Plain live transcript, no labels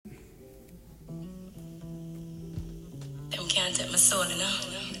can't take my soul, you know.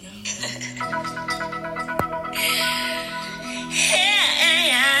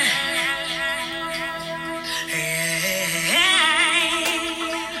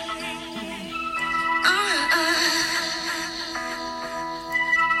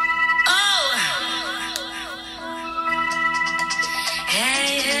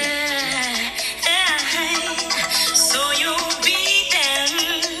 So you beat them,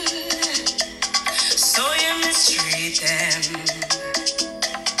 so you mistreat them,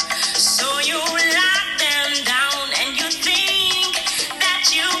 so you lock them down, and you think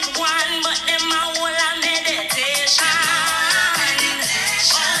that you won, but them a whole a meditation.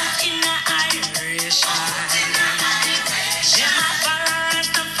 Out in the Irish eye, them a follow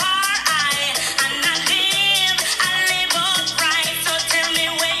the far eye, and I live upright. So tell me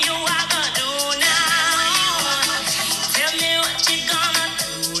where you are gonna do now. Tell me what you gonna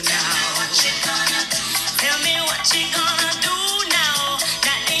do now. Tell me what you gonna do now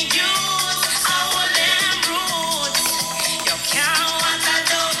that the youth are them roots. You can't water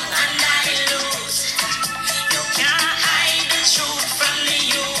down and dilute. You can't hide the truth from the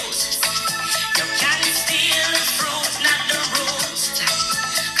youth. You can't steal the fruit, not the roots.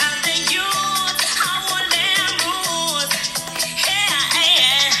 'Cause the youth are them roots.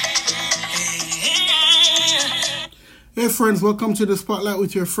 Hey friends, welcome to the Spotlight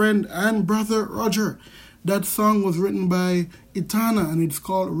with your friend and brother Roger. That song was written by Itana and it's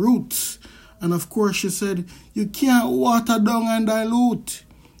called Roots. And of course she said, you can't water down and dilute.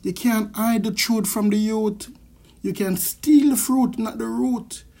 You can't hide the truth from the youth. You can steal the fruit, not the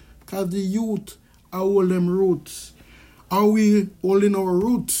root. Because the youth are all them roots. Are we holding our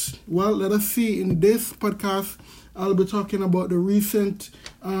roots? Well, let us see. In this podcast, I'll be talking about the recent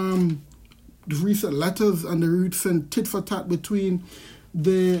letters and the recent tit for tat between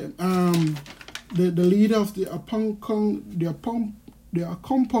the leader of the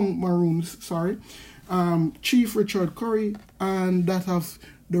Akompong Maroons, Chief Richard Curry, and that of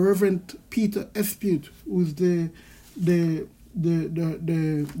the Reverend Peter Espute, who's the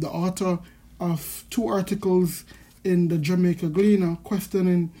author of 2 articles in the Jamaica Gleaner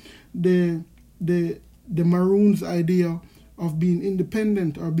questioning the Maroons' idea of being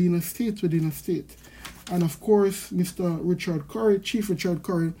independent or being a state within a state. And of course, Mr. Richard Curry, Chief Richard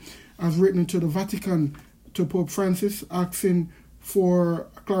Curry, has written to the Vatican, to Pope Francis, asking for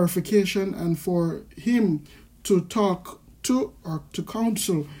clarification and for him to talk to or to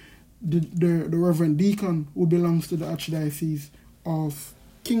counsel the Reverend Deacon, who belongs to the Archdiocese of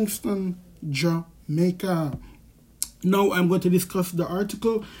Kingston, Jamaica. Now I'm going to discuss the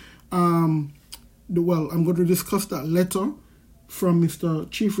article. I'm going to discuss that letter from Mr.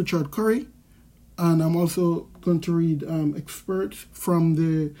 Chief Richard Curry, and I'm also going to read excerpts from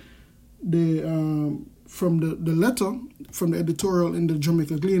the letter, from the editorial in the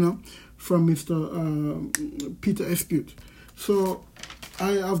Jamaica Gleaner from Mr. Peter Espute. So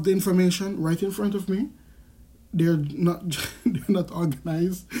I have the information right in front of me. They're not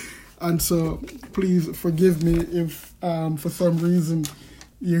organized, and so please forgive me if for some reason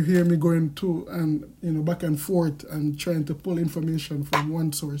you hear me going to and back and forth and trying to pull information from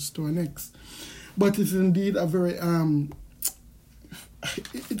one source to the next. But it's indeed a very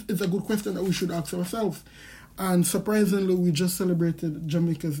it's a good question that we should ask ourselves. And surprisingly, we just celebrated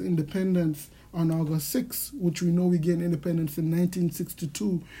Jamaica's independence on August 6th, which we know we gained independence in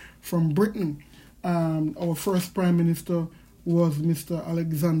 1962 from Britain. Our first Prime Minister was Mr.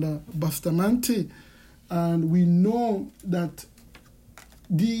 Alexander Bustamante. And we know that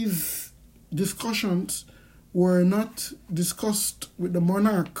these discussions were not discussed with the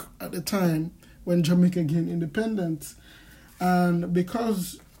monarch at the time when Jamaica gained independence. And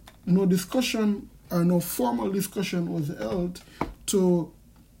because no discussion or no formal discussion was held to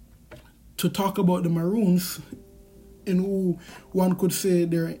talk about the Maroons, in who one could say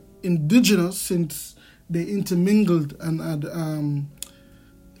they're indigenous since they intermingled and had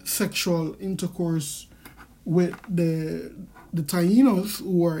sexual intercourse with the Tainos,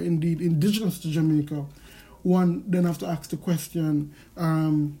 who are indeed indigenous to Jamaica, one then have to ask the question,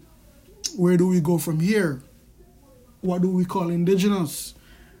 where do we go from here? What do we call indigenous?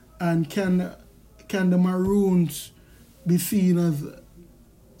 And can the Maroons be seen as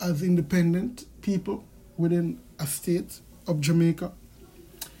independent people within a state of Jamaica?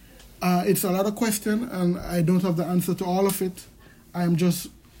 It's a lot of questions, and I don't have the answer to all of it. I just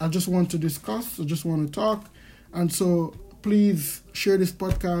want to discuss. I just want to talk, and so please share this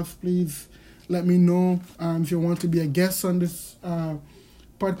podcast. Please let me know if you want to be a guest on this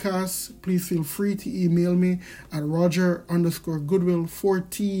podcast. Please feel free to email me at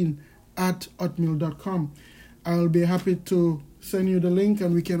roger_goodwill14@hotmail.com. I'll be happy to send you the link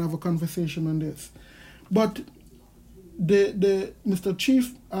and we can have a conversation on this. But the Mr.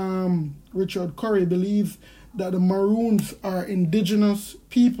 Chief Richard Curry believes that the Maroons are indigenous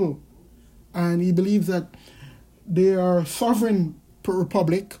people, and he believes that they are sovereign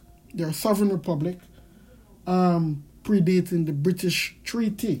republic. They are a sovereign republic, predating the British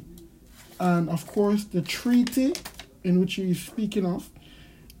Treaty, and of course the treaty in which he is speaking of,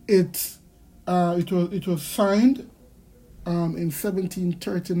 it was signed in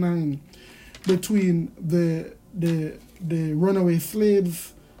 1739 between the runaway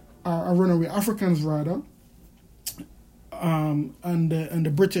slaves, runaway Africans rather, and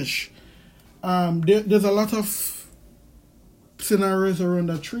the British. There's a lot of scenarios around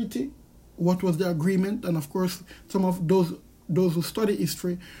that treaty. What was the agreement? And of course, some of those who study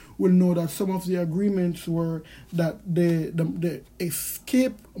history will know that some of the agreements were that the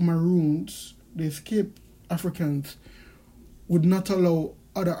escaped Maroons, the escaped Africans, would not allow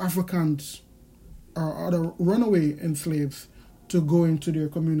other Africans or other runaway enslaves to go into their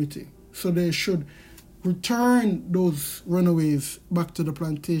community. So they should return those runaways back to the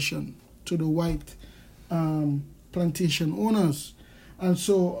plantation, to the white plantation owners. And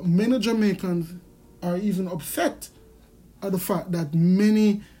so many Jamaicans are even upset at the fact that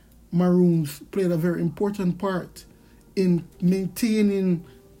many Maroons played a very important part in maintaining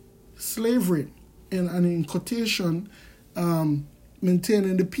slavery and in quotation,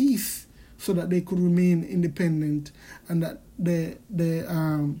 maintaining the peace so that they could remain independent and that the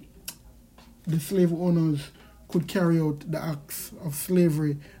slave owners could carry out the acts of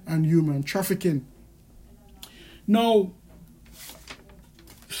slavery and human trafficking. Now,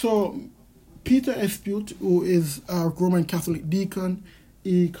 so Peter Espute, who is a Roman Catholic deacon,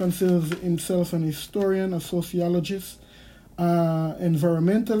 he considers himself an historian, a sociologist,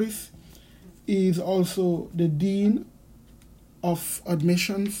 environmentalist. He is also the dean of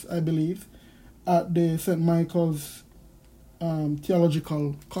admissions, I believe, at the St. Michael's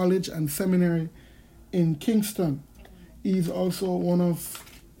Theological College and Seminary in Kingston. He is also one of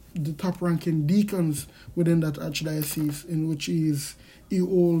the top-ranking deacons within that archdiocese, in which he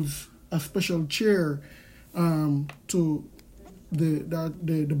holds a special chair to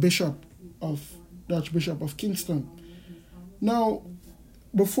the bishop of the Archbishop of Kingston. Now,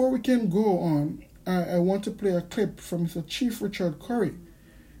 before we can go on, I want to play a clip from Mr. Chief Richard Curry,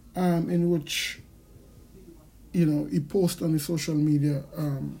 in which he posts on his social media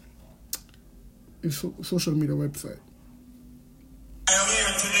website. I am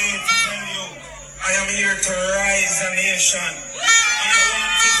here today to tell you, I am here to rise a nation. And I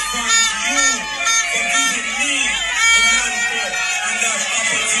want to thank you for giving me the mantle and that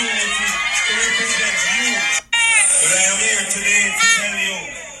opportunity to represent you. But I am here today to tell you,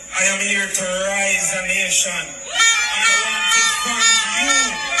 I am here to rise a nation. And I want to thank you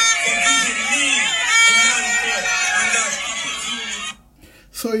for giving me the mantle and that opportunity.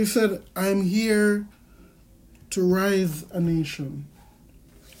 So he said, I'm here to rise a nation.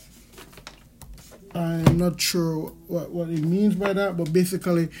 I'm not sure what he means by that, but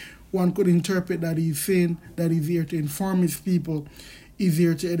basically one could interpret that he's saying that he's here to inform his people, he's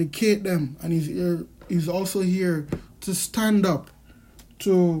here to educate them, and he's also here to stand up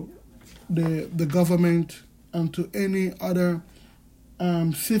to the government and to any other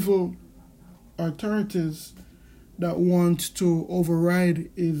civil authorities that want to override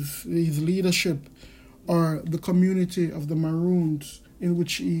his leadership or the community of the Maroons, in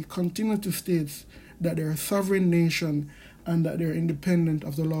which he continued to state that they're a sovereign nation and that they're independent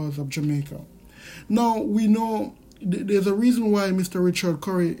of the laws of Jamaica. Now, we know there's a reason why Mr. Richard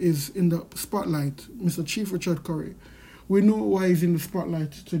Curry is in the spotlight, Mr. Chief Richard Curry. We know why he's in the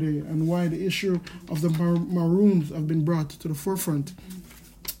spotlight today and why the issue of the Maroons have been brought to the forefront.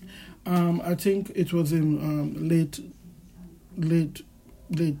 I think it was in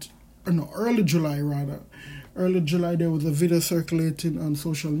early July rather. Early July, there was a video circulating on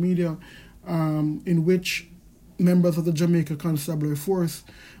social media in which members of the Jamaica Constabulary Force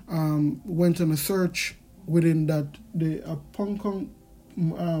went on a search within the Apponkong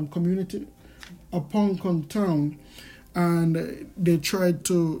community, Apponkong town, and they tried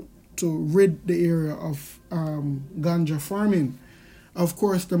to rid the area of ganja farming. Of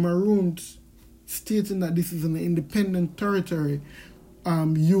course, the Maroons, stating that this is an independent territory,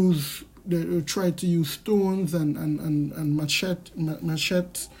 they tried to use stones and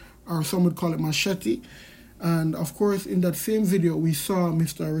machetes, or some would call it machete. And of course, in that same video, we saw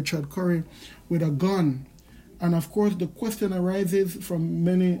Mr. Richard Curry with a gun. And of course, the question arises from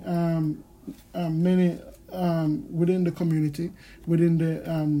many within the community, within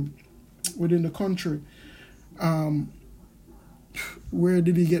the country, where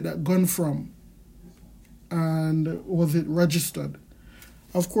did he get that gun from, and was it registered?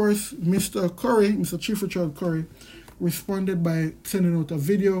 Of course, Mr. Chief Richard Curry, responded by sending out a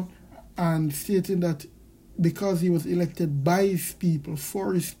video and stating that because he was elected by his people,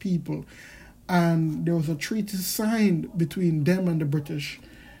 for his people, and there was a treaty signed between them and the British,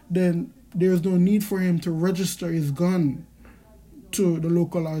 then there was no need for him to register his gun to the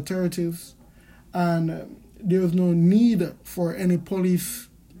local authorities, and there was no need for any police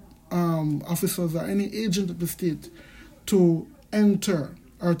officers or any agent of the state to enter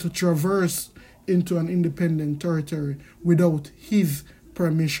or to traverse into an independent territory without his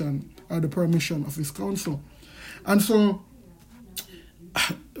permission or the permission of his council. And so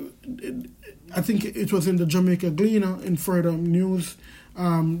I think it was in the Jamaica Gleaner in further news,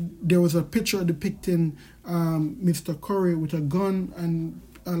 there was a picture depicting Mr. Curry with a gun, and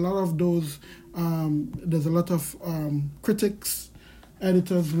a lot of those, there's a lot of critics,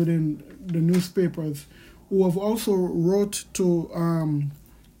 editors within the newspapers who have also wrote to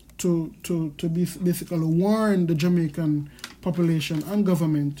basically warn the Jamaican population and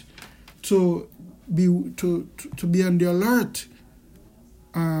government to be on the alert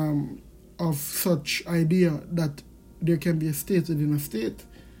of such idea that there can be a state within a state.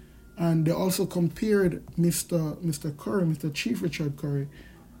 And they also compared Mr. Curry, Mr. Chief Richard Curry,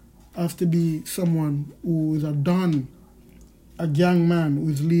 as to be someone who is a don, a gang man who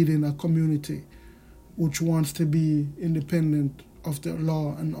is leading a community which wants to be independent of the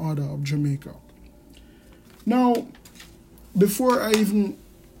law and order of Jamaica. Now, before I even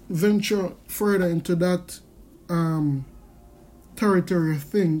venture further into that territory of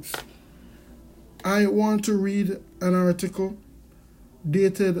things, I want to read an article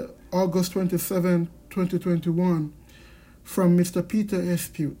dated August 27, 2021 from Mr. Peter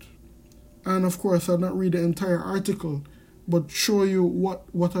Espute. And of course, I'll not read the entire article, but show you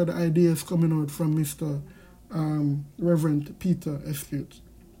what are the ideas coming out from Mr. Reverend Peter Espute.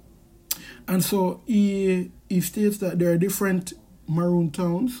 And so he states that there are different Maroon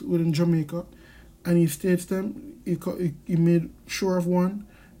towns within Jamaica, and he states them, he made sure of one.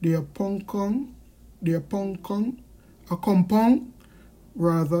 They are Kompong,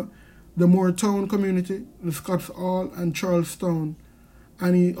 rather, the Moortown community, the Scots Hall, and Charlestown.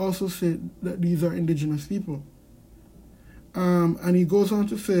 And he also said that these are indigenous people. And he goes on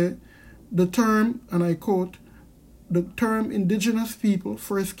to say, the term, and I quote, the term indigenous people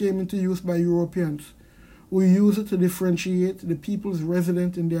first came into use by Europeans, who used it to differentiate the peoples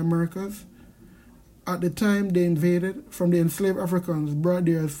resident in the Americas. At the time they invaded from the enslaved Africans brought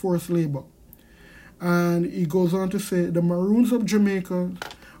there as forced labor. And he goes on to say, the Maroons of Jamaica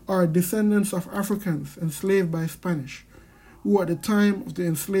are descendants of Africans enslaved by Spanish, who at the time of the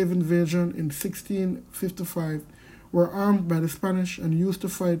enslaved invasion in 1655 were armed by the Spanish and used to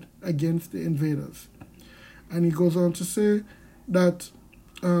fight against the invaders. And he goes on to say that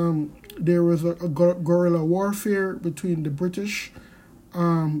there was a guerrilla warfare between the British,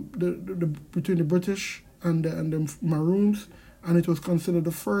 between the British and the Maroons, and it was considered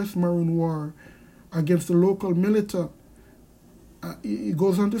the first Maroon War against the local militia. He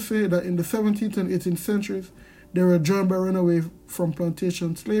goes on to say that in the 17th and 18th centuries, they were joined by runaway from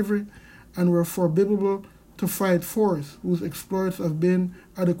plantation slavery and were forbidden to fight force, whose exploits have been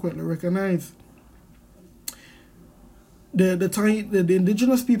adequately recognized. The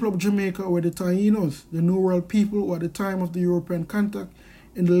indigenous people of Jamaica were the Tainos, the New World people who at the time of the European contact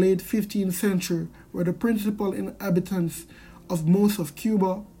in the late 15th century were the principal inhabitants of most of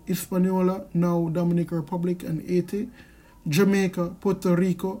Cuba, Hispaniola, now Dominican Republic and Haiti, Jamaica, Puerto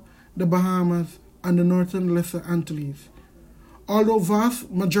Rico, the Bahamas, and the Northern Lesser Antilles. Although vast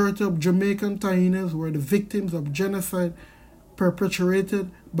majority of Jamaican Tainos were the victims of genocide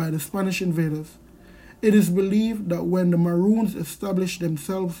perpetrated by the Spanish invaders, it is believed that when the Maroons established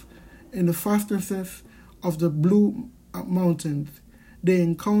themselves in the fastnesses of the Blue Mountains, they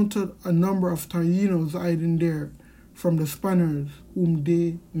encountered a number of Tainos hiding there from the Spaniards whom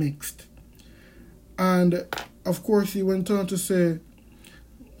they mixed. And of course he went on to say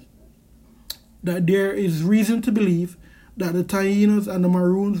that there is reason to believe that the Tainos and the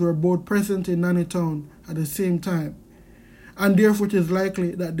Maroons were both present in Nannytown at the same time, and therefore it is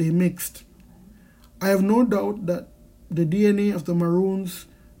likely that they mixed. I have no doubt that the DNA of the Maroons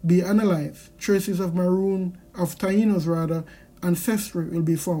be analyzed, traces of Tainos ancestry will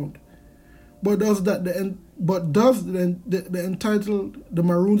be found. But does the entitle the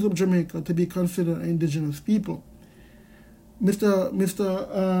Maroons of Jamaica to be considered indigenous people? Mr.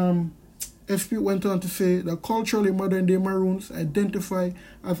 Espute went on to say that culturally modern-day Maroons identify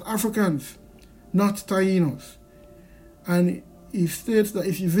as Africans not Tainos. And he states that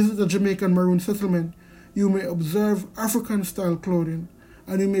if you visit a Jamaican Maroon settlement, you may observe African-style clothing,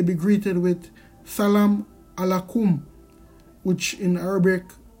 and you may be greeted with Salam Alaikum, which in Arabic,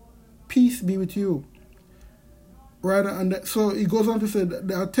 peace be with you. Rather, and so he goes on to say that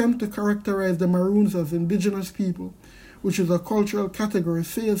the attempt to characterize the Maroons as indigenous people, which is a cultural category,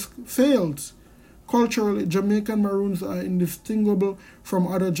 fails. Culturally, Jamaican Maroons are indistinguishable from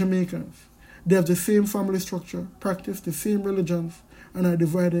other Jamaicans. They have the same family structure, practice the same religions, and are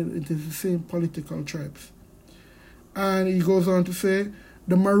divided into the same political tribes. And he goes on to say,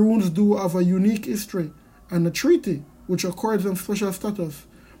 the Maroons do have a unique history and a treaty which accords them special status,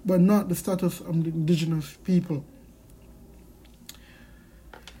 but not the status of the indigenous people.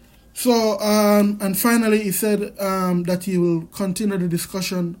 So, and finally he said that he will continue the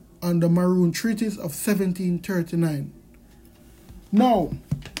discussion on the Maroon Treaties of 1739. Now,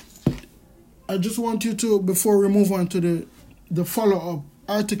 I just want you to, before we move on to the follow-up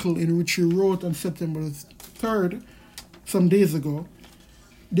article in which he wrote on September 3rd, some days ago,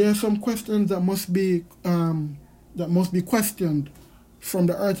 there are some questions that must be questioned from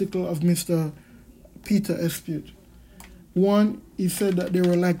the article of Mr. Peter Espute. One, he said that they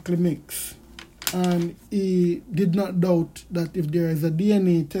were likely mixed, and he did not doubt that if there is a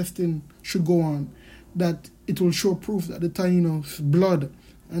DNA testing should go on, that it will show proof that the Tainos' blood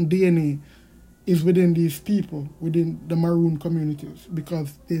and DNA is within these people, within the Maroon communities,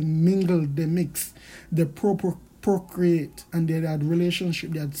 because they mingle, they mix, they procreate, and they had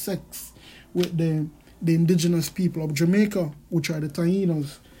relationship, they had sex with the indigenous people of Jamaica, which are the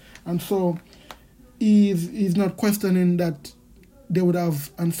Tainos. And so he's not questioning that they would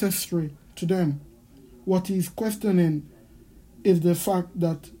have ancestry to them. What he's questioning is the fact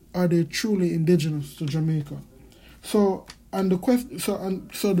that are they truly indigenous to Jamaica? So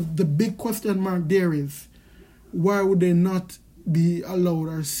the big question mark there is, why would they not be allowed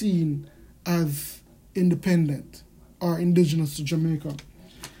or seen as independent or indigenous to Jamaica?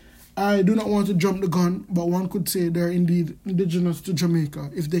 I do not want to jump the gun, but one could say they're indeed indigenous to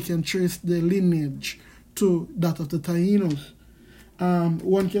Jamaica if they can trace their lineage to that of the Tainos.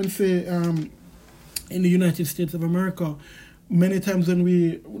 One can say in the United States of America, many times when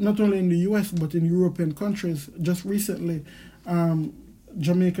we, not only in the US, but in European countries, just recently,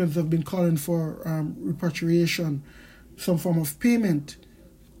 Jamaicans have been calling for repatriation, some form of payment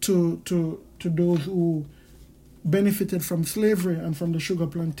to those who benefited from slavery and from the sugar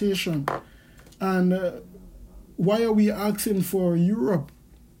plantation. And why are we asking for Europe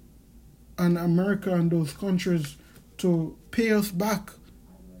and America and those countries to pay us back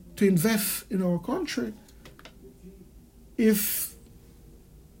to invest in our country if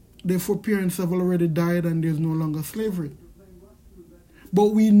their foreparents have already died and there's no longer slavery? But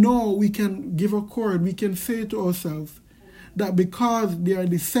we know we can give a chord, we can say to ourselves that because they are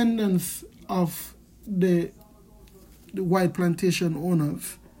descendants of the white plantation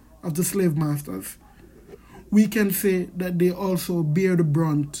owners, of the slave masters, we can say that they also bear the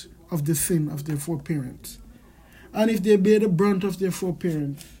brunt of the sin of their foreparents. And if they bear the brunt of their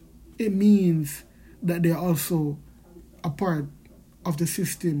foreparents, it means that they are also a part of the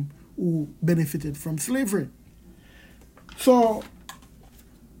system who benefited from slavery. So,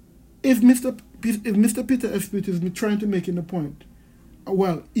 if Mr. Peter Espute is trying to make the point,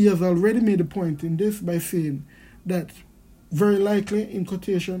 well, he has already made a point in this by saying that very likely, in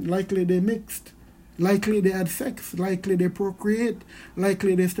quotation, likely they mixed, likely they had sex, likely they procreate,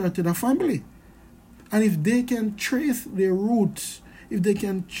 likely they started a family. And if they can trace their roots, if they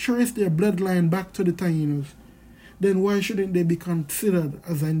can trace their bloodline back to the Tainos, then why shouldn't they be considered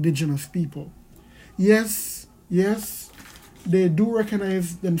as indigenous people? Yes, they do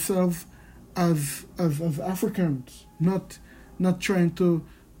recognize themselves as Africans, not trying to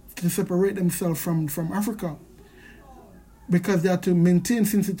separate themselves from Africa, because they have to maintain,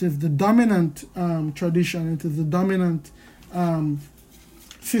 since it is the dominant tradition, it is the dominant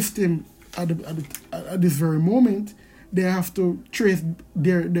system at this very moment, they have to trace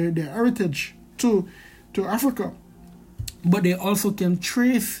their heritage to Africa. But they also can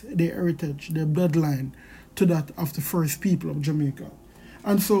trace their heritage, their bloodline, to that of the first people of Jamaica.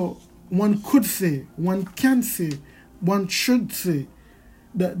 And so one could say, one can say, one should say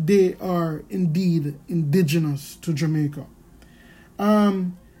that they are indeed indigenous to Jamaica.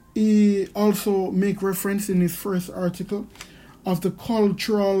 He also make reference in his first article of the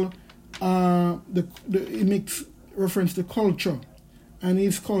cultural, he makes reference to culture, and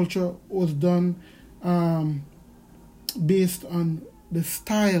his culture was done based on the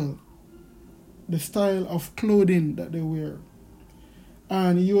style of clothing that they wear.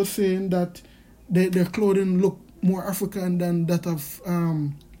 And he was saying that their clothing look more African than that of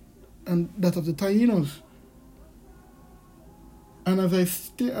the Tainos. And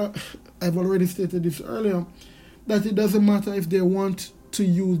as I've already stated this earlier, that it doesn't matter if they want to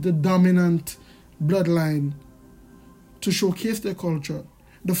use the dominant bloodline to showcase their culture.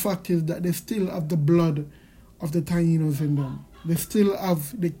 The fact is that they still have the blood of the Tainos in them. They still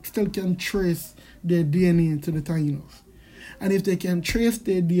can trace their DNA to the Tainos. And if they can trace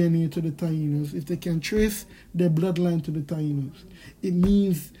their DNA to the Tainos, if they can trace their bloodline to the Tainos, it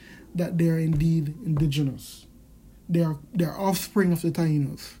means that they are indeed indigenous. They are offspring of the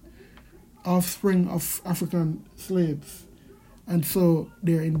Tainos, offspring of African slaves, and so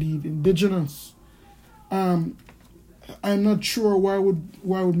they are indeed indigenous. I'm not sure why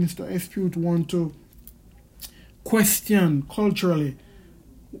would Mr. Espute want to question culturally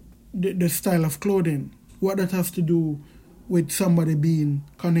the style of clothing. What that has to do with somebody being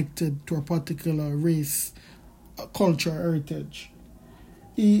connected to a particular race, culture, heritage.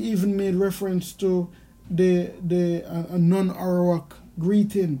 He even made reference to a non-Arawak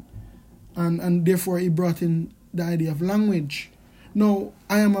greeting, and therefore he brought in the idea of language. Now,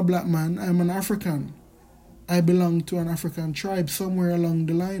 I am a black man, I am an African. I belong to an African tribe somewhere along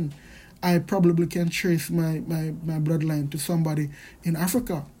the line. I probably can trace my bloodline to somebody in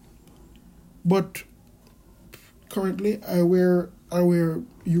Africa. But currently I wear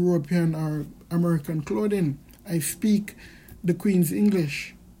European or American clothing. I speak the Queen's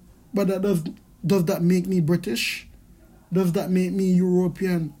English. But does that make me British? Does that make me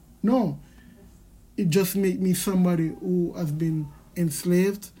European? No. It just makes me somebody who has been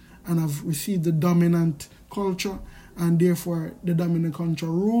enslaved and have received the dominant culture, and therefore the dominant culture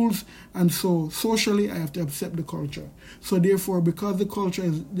rules, and so socially I have to accept the culture. So therefore, because the culture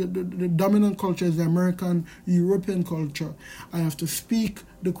is the dominant culture is the American European culture, I have to speak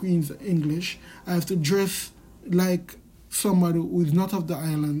the Queen's English. I have to dress like somebody who is not of the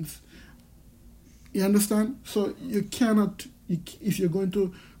islands. You understand? So you cannot, if you're going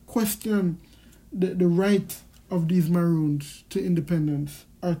to question the right of these Maroons to independence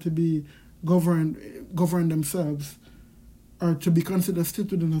or to be govern themselves or to be considered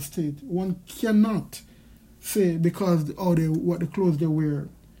state within a state, one cannot say because what the clothes they wear.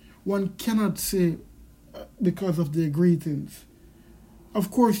 One cannot say because of their greetings.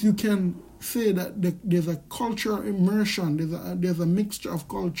 Of course, you can say that there's a cultural immersion, there's a mixture of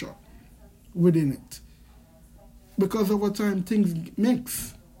culture within it. Because over time, things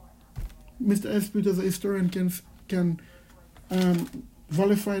mix. Mr. Espute, as a historian, can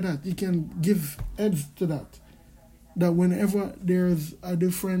verify that. He can give edge to that. That whenever there's a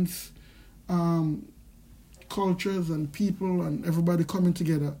difference, cultures and people and everybody coming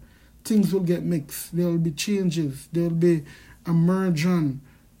together, things will get mixed. There will be changes. There will be a merging.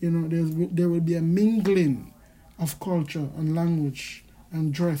 There will be a mingling of culture and language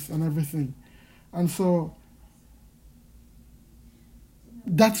and dress and everything. And so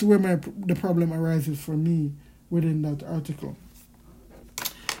that's where the problem arises for me within that article.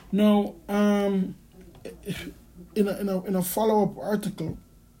 Now, in a follow-up article,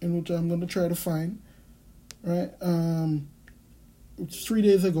 in which I'm going to try to find, right, it's 3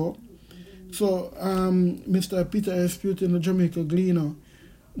 days ago. So, Mr. Peter Espute in the Jamaica Gleaner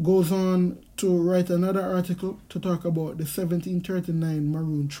goes on to write another article to talk about the 1739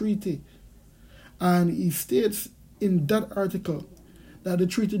 Maroon Treaty. And he states in that article that the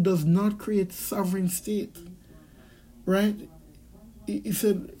treaty does not create sovereign state, right? He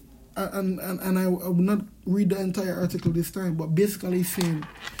said, and I will not read the entire article this time, but basically he's saying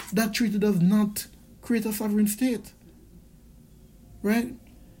that treaty does not create a sovereign state, right?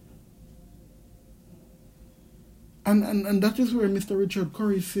 And that is where Mr. Richard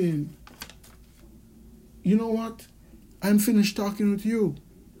Curry is saying, you know what? I'm finished talking with you.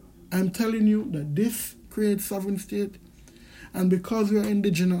 I'm telling you that this creates sovereign state, and because we are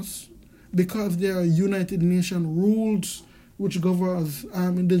indigenous, because there are United Nations rules which governs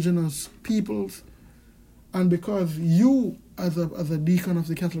indigenous peoples, and because you, as a deacon of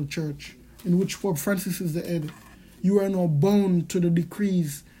the Catholic Church, in which Pope Francis is the head, you are now bound to the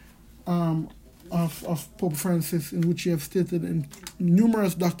decrees of Pope Francis, in which you have stated in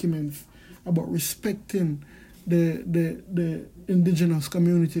numerous documents about respecting the indigenous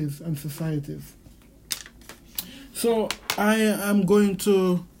communities and societies. So I am going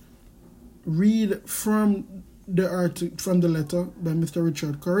to read from the letter by Mr.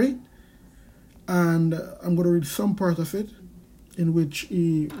 Richard Curry, and I'm going to read some part of it in which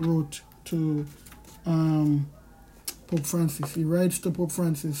he wrote to Pope Francis. He writes to Pope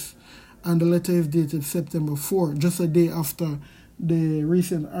Francis, and the letter is dated September 4, just a day after the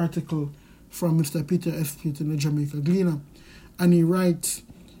recent article from Mr. Peter Espute in the Jamaica Gleaner. And he writes,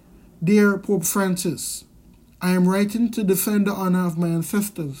 Dear Pope Francis, I am writing to defend the honor of my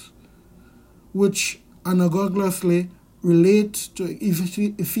ancestors, which analogously relate to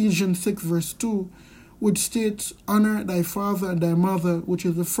Ephesians 6 verse 2, which states, Honor thy father and thy mother, which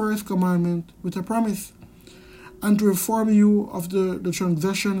is the first commandment with a promise, and to inform you of the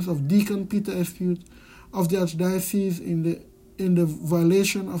transgressions of Deacon Peter Espute of the Archdiocese in the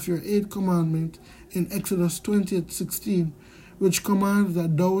violation of your 8th commandment in Exodus 20:16, which commands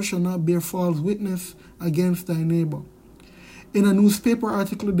that thou shalt not bear false witness against thy neighbor. In a newspaper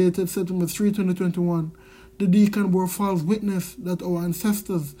article dated September 3, 2021, the deacon bore false witness that our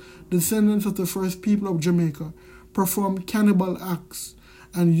ancestors, descendants of the first people of Jamaica, performed cannibal acts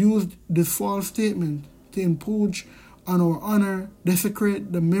and used this false statement to impugn on our honor,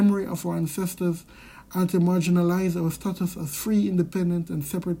 desecrate the memory of our ancestors, and to marginalize our status as free, independent, and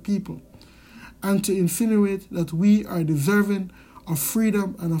separate people, and to insinuate that we are deserving of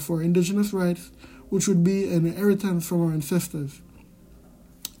freedom and of our indigenous rights, which would be an inheritance from our ancestors.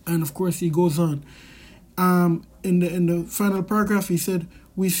 And of course, he goes on. In the final paragraph, he said,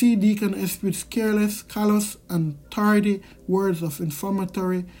 we see Deacon Espute's careless, callous, and tardy words of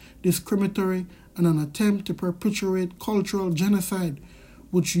inflammatory, discriminatory, and an attempt to perpetuate cultural genocide,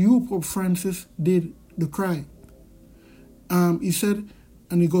 which you, Pope Francis, did decry. He said,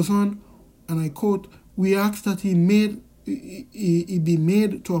 and he goes on, and I quote, we ask that he be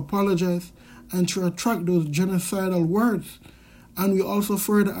made to apologize and to retract those genocidal words. And we also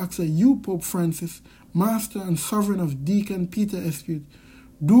further ask that you, Pope Francis, Master and Sovereign of Deacon Peter Espute,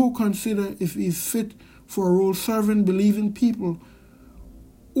 do consider if he is fit for a role serving believing people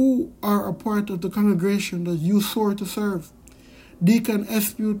who are a part of the congregation that you swore to serve. Deacon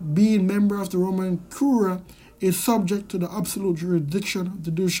Espute, being member of the Roman Curia, is subject to the absolute jurisdiction of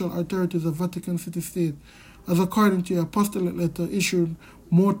the judicial authorities of Vatican City State, as according to your apostolic letter issued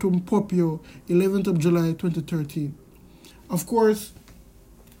Motum Popio, 11th of July 2013. Of course,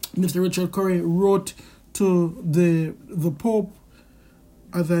 Mr. Richard Curry wrote to the Pope,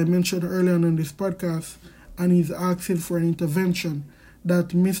 as I mentioned earlier on in this podcast, and he's asking for an intervention that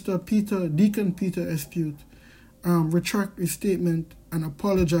Deacon Peter Espute retract his statement and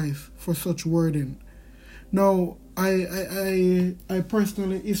apologize for such wording. Now, I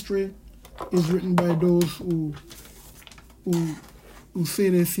personally, history is written by those who say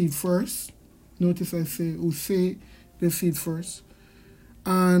they see it first. Notice I say who say they see it first.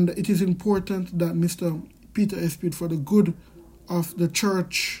 And it is important that Mr. Peter Espute, for the good of the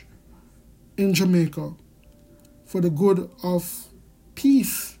church in Jamaica, for the good of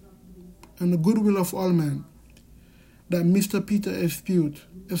peace and the goodwill of all men, that Mr. Peter Espute,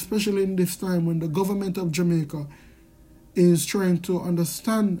 especially in this time when the government of Jamaica is trying to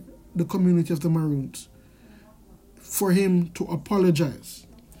understand the community of the Maroons, for him to apologize.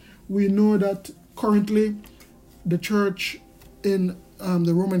 We know that currently the church in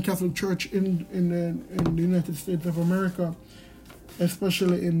the Roman Catholic Church in the United States of America,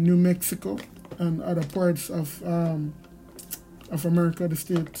 especially in New Mexico and other parts of America, the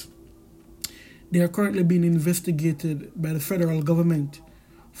States, they are currently being investigated by the federal government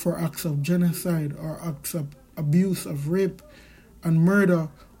for acts of genocide or acts of abuse, of rape and murder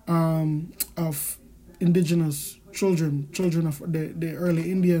of indigenous children of the early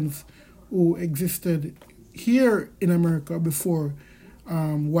Indians who existed here in America before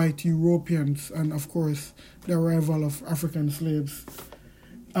white Europeans and, of course, the arrival of African slaves.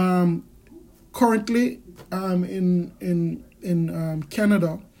 Currently, in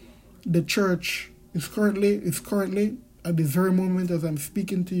Canada, the church is currently at this very moment as I'm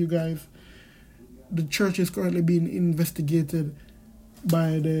speaking to you guys, the church is currently being investigated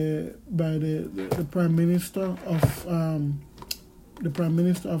by the Prime Minister of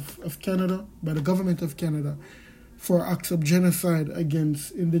Canada, by the government of Canada, for acts of genocide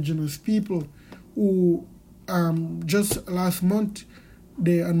against indigenous people who just last month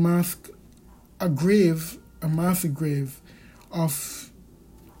they unmasked a massive grave of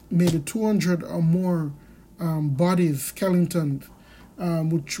maybe 200 or more bodies, skeletons,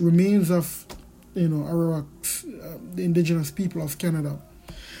 which remains of the indigenous people of Canada.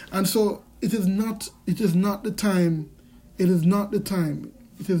 And so it is not the time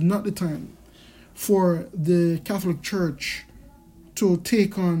for the Catholic Church to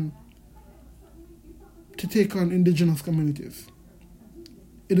take on indigenous communities.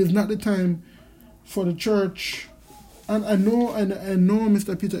 It is not the time for the church, and I know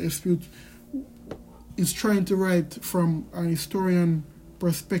Mr. Peter Espute is trying to write from a historian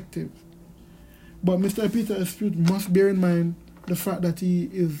perspective. But Mr. Peter Espute must bear in mind the fact that he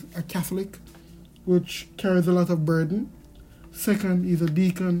is a Catholic, which carries a lot of burden. Second, he's a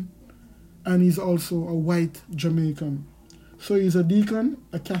deacon, and he's also a white Jamaican. So he's a deacon,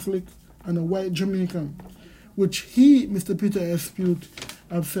 a Catholic, and a white Jamaican, which he, Mr. Peter Espute,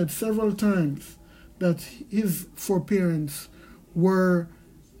 have said several times that his foreparents were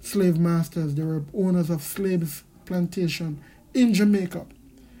slave masters. They were owners of slaves plantation in Jamaica.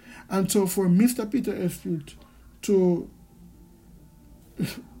 And so for Mr. Peter Espute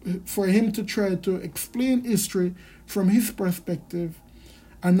for him to try to explain history from his perspective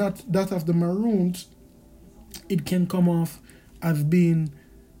and not that of the Maroons, it can come off as being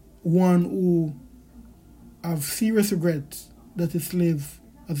one who have serious regrets that his slave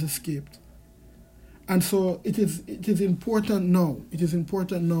has escaped. And so it is important now. It is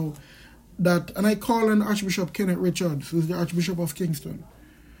important now that, and I call on Archbishop Kenneth Richards, who is the Archbishop of Kingston.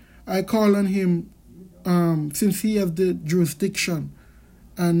 I call on him since he has the jurisdiction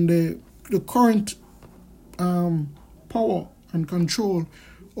and the current power and control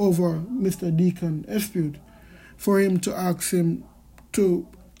over Mr. Deacon Espute, for him to ask him to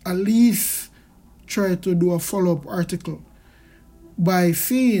at least try to do a follow-up article by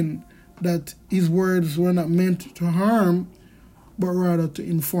saying that his words were not meant to harm, but rather to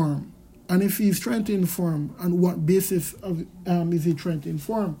inform. And if he's trying to inform, on what basis is he trying to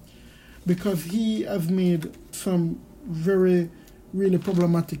inform? Because he has made some very, really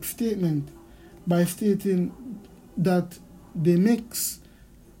problematic statement by stating that they mix.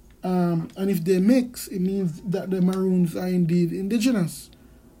 And if they mix, it means that the Maroons are indeed indigenous.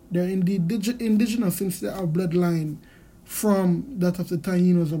 They're indeed indigenous since they are bloodline from that of the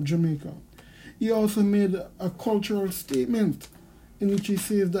Taínos of Jamaica. He also made a cultural statement in which he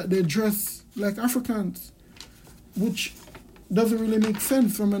says that they dress like Africans, which doesn't really make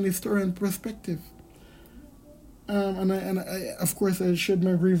sense from an historian perspective. And I, of course, I shared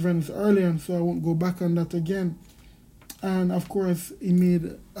my grievance earlier, so I won't go back on that again. And of course, he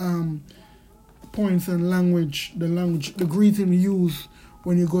made points on language, the greeting used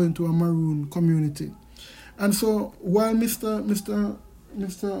when you go into a Maroon community. And so while Mr.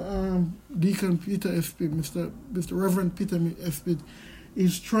 Deacon Peter Espute, Mr. Reverend Peter Espute,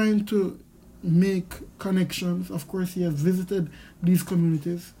 is trying to make connections. Of course, he has visited these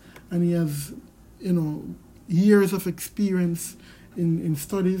communities, and he has, years of experience in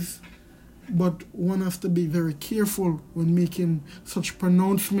studies. But one has to be very careful when making such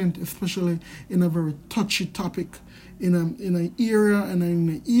pronouncement, especially in a very touchy topic, in an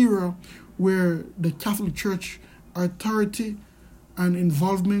era where the Catholic Church authority and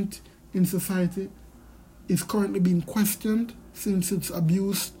involvement in society is currently being questioned since its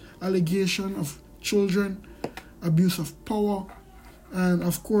abuse allegation of children, abuse of power, and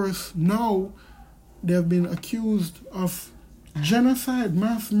of course now they have been accused of genocide,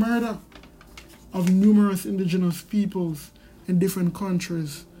 mass murder of numerous indigenous peoples in different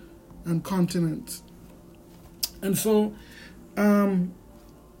countries and continents. And so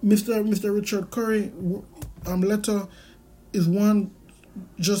Mr. Richard Curry letter is one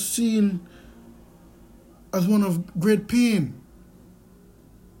just seen as one of great pain.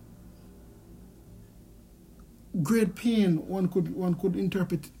 Great pain, one could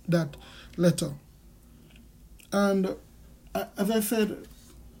interpret that letter. And as I said,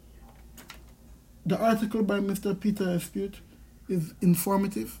 the article by Mr. Peter Espute is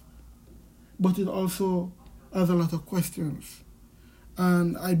informative, but it also has a lot of questions.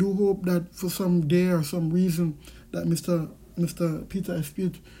 And I do hope that for some day or some reason that Mr. Peter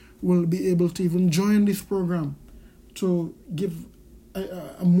Espute will be able to even join this program to give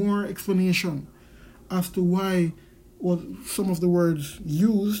a more explanation as to why was some of the words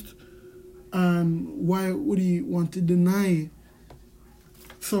used and why would he want to deny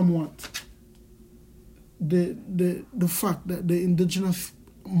somewhat the fact that the indigenous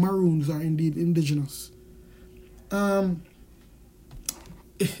Maroons are indeed indigenous.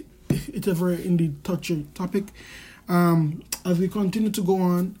 It's a very indeed touchy topic. As we continue to go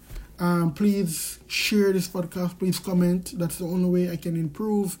on, please share this podcast, please comment. That's the only way I can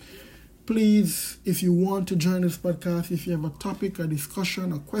improve. Please, if you want to join this podcast, if you have a topic, a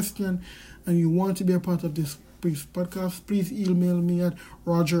discussion, a question, and you want to be a part of this podcast, please email me at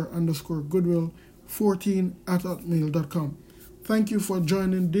roger_goodwill14@hotmail.com. Thank you for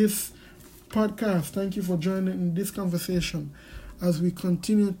joining this podcast. Thank you for joining in this conversation as we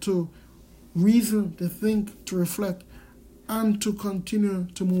continue to reason, to think, to reflect, and to continue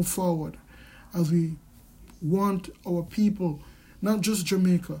to move forward as we want our people, not just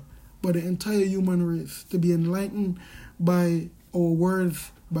Jamaica, but the entire human race, to be enlightened by our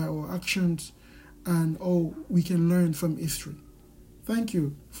words, by our actions, and all we can learn from history. Thank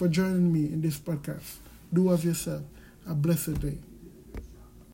you for joining me in this podcast. Do have yourself a blessed day.